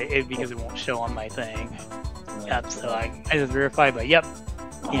 that's right. Because it won't show on my thing. Yep, so I just verified, but yep.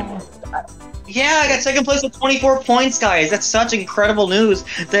 Yeah, I got second place with 24 points, guys. That's such incredible news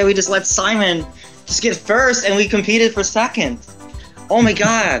that we just let Simon just get first and we competed for second. Oh my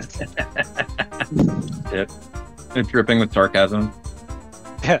god. It's dripping with sarcasm.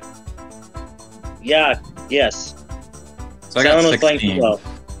 Yeah, yes. So I got Simon was playing 16. well.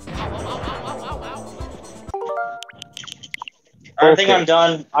 I think I'm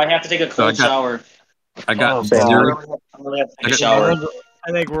done. I have to take a cold shower. I got Oh, 0. I'm gonna have to take a I got- shower.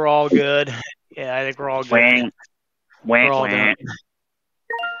 I think we're all good. Yeah, I think we're all good. Wank. We're Wank, all done.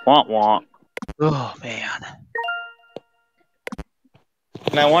 wank. Want, want. Oh, man.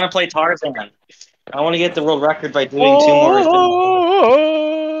 And I want to play Tarzan. I want to get the world record by doing 2 more.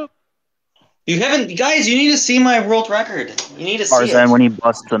 Oh, You haven't, guys. You need to see my world record. You need to see Tarzan it. when he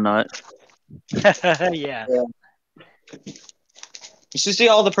busts the nut. yeah. You should see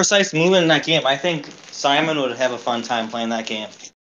all the precise movement in that game. I think Simon would have a fun time playing that game.